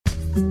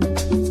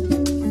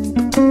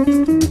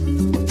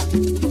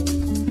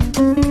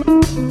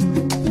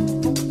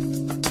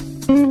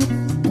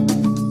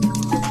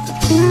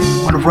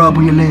Wanna rub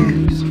on your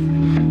legs,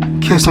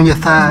 kiss on your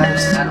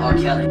thighs,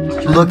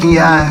 look in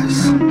your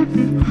eyes.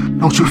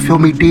 Don't you feel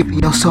me deep in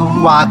your soul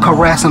while I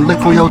caress and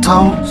lick on your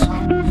toes?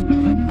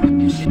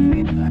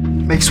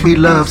 Make sweet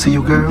love to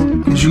you,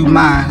 girl, cause you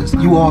mine,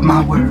 you are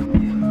my world.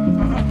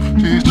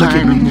 Look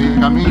at me,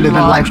 living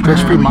life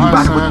stress-free, you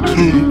riding with the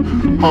king.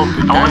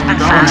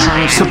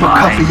 Sip a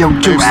cup of your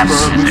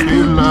juices.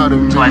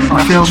 You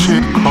feel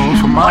me?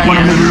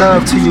 Wanna make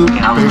love to you.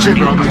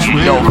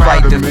 Don't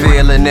fight the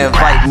feeling,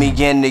 invite me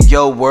into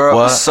your world.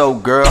 What? So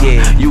girl,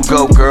 you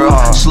go girl,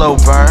 slow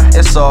burn,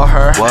 it's all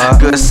her. What?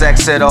 Good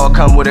sex, it all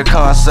come with a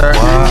concert.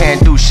 What?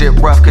 Can't do shit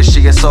rough cause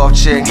she a soft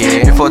chick.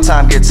 Before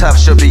time get tough,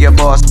 she'll be a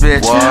boss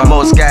bitch. What?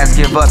 Most guys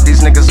give up,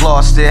 these niggas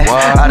lost it.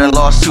 What? I done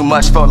lost too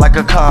much, felt like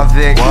a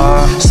convict.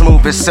 What?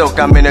 Smooth as silk,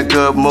 I'm in a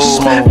good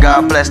mood.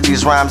 God bless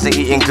these rhymes and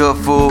eating good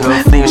food.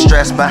 Leave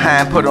stress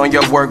behind, put on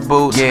your work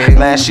boots.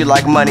 Man, she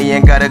like money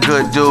and got a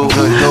good dude.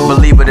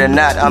 Believe it or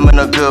not, I'm in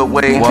a good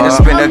way. It's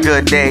been a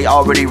good day,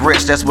 already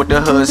rich, that's what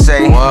the hood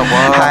say.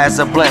 High as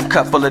a blimp,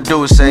 cup full of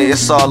dudes say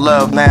it's all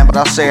love, man, but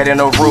I'll say it in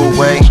a rude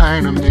way.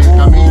 Chain of me,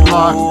 got me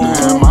locked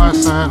in my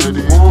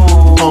sanity.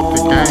 Hope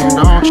the game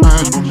don't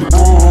change for me.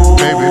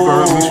 Baby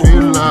girl, me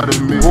sweet love to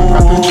me.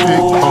 Got the chick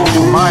close to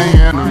my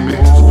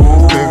enemies.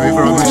 Baby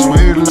girl, me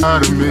sweet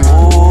love to me.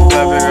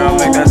 Baby girl,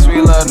 make that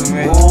sweet love to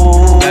me.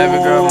 Baby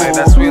girl, make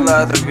that sweet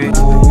love to me.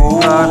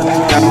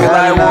 Got me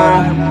like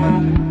whoa.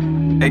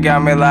 It got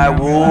me like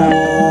whoa.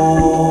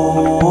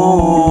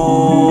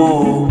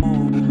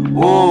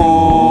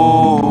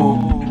 Whoa.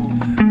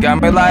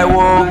 Got me like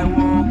whoa.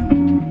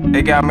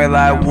 It got me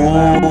like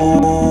whoa.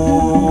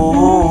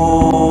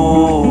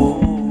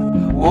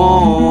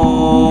 Whoa.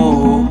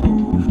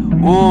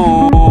 Whoa.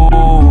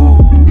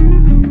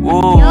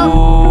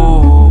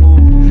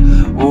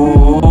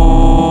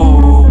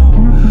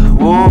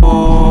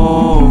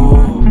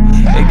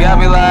 Got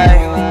me like,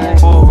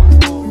 ooh,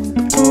 ooh,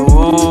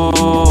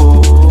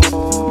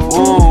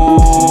 ooh,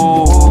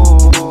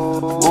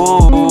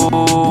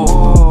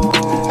 ooh.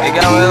 It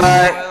got me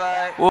like,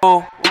 ooh,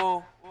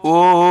 ooh,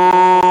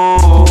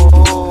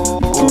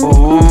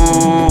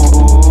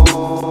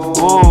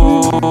 ooh.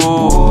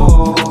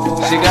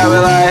 She got me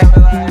like,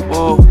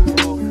 ooh,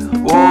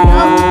 ooh,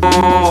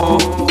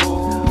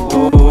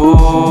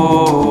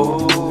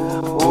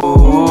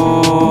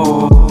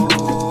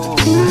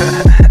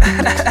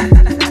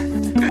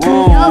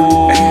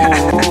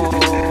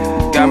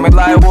 got me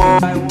like whoa,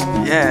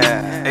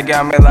 yeah. It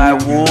got me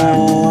like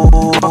whoa.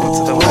 Welcome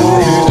to the West.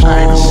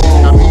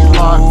 Got me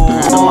locked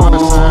in my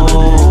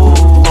sanity.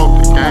 Hope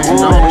the game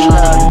don't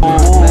change me.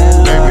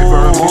 Baby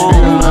girl, me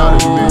sweet love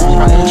to me.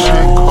 Got the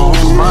chick close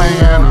to my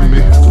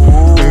enemies.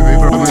 Baby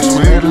girl, me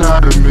sweet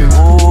love to me.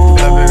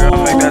 Baby girl,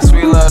 make that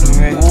sweet love to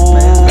me.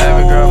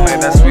 Baby girl, make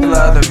that sweet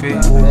love to me.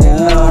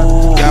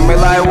 Got me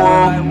like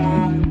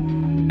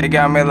whoa. It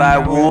got me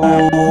like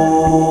whoa.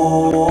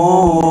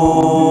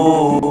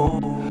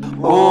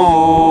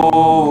 Whoa.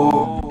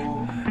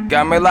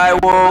 Got me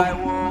like whoa.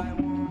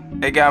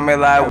 It got me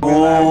like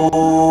whoa.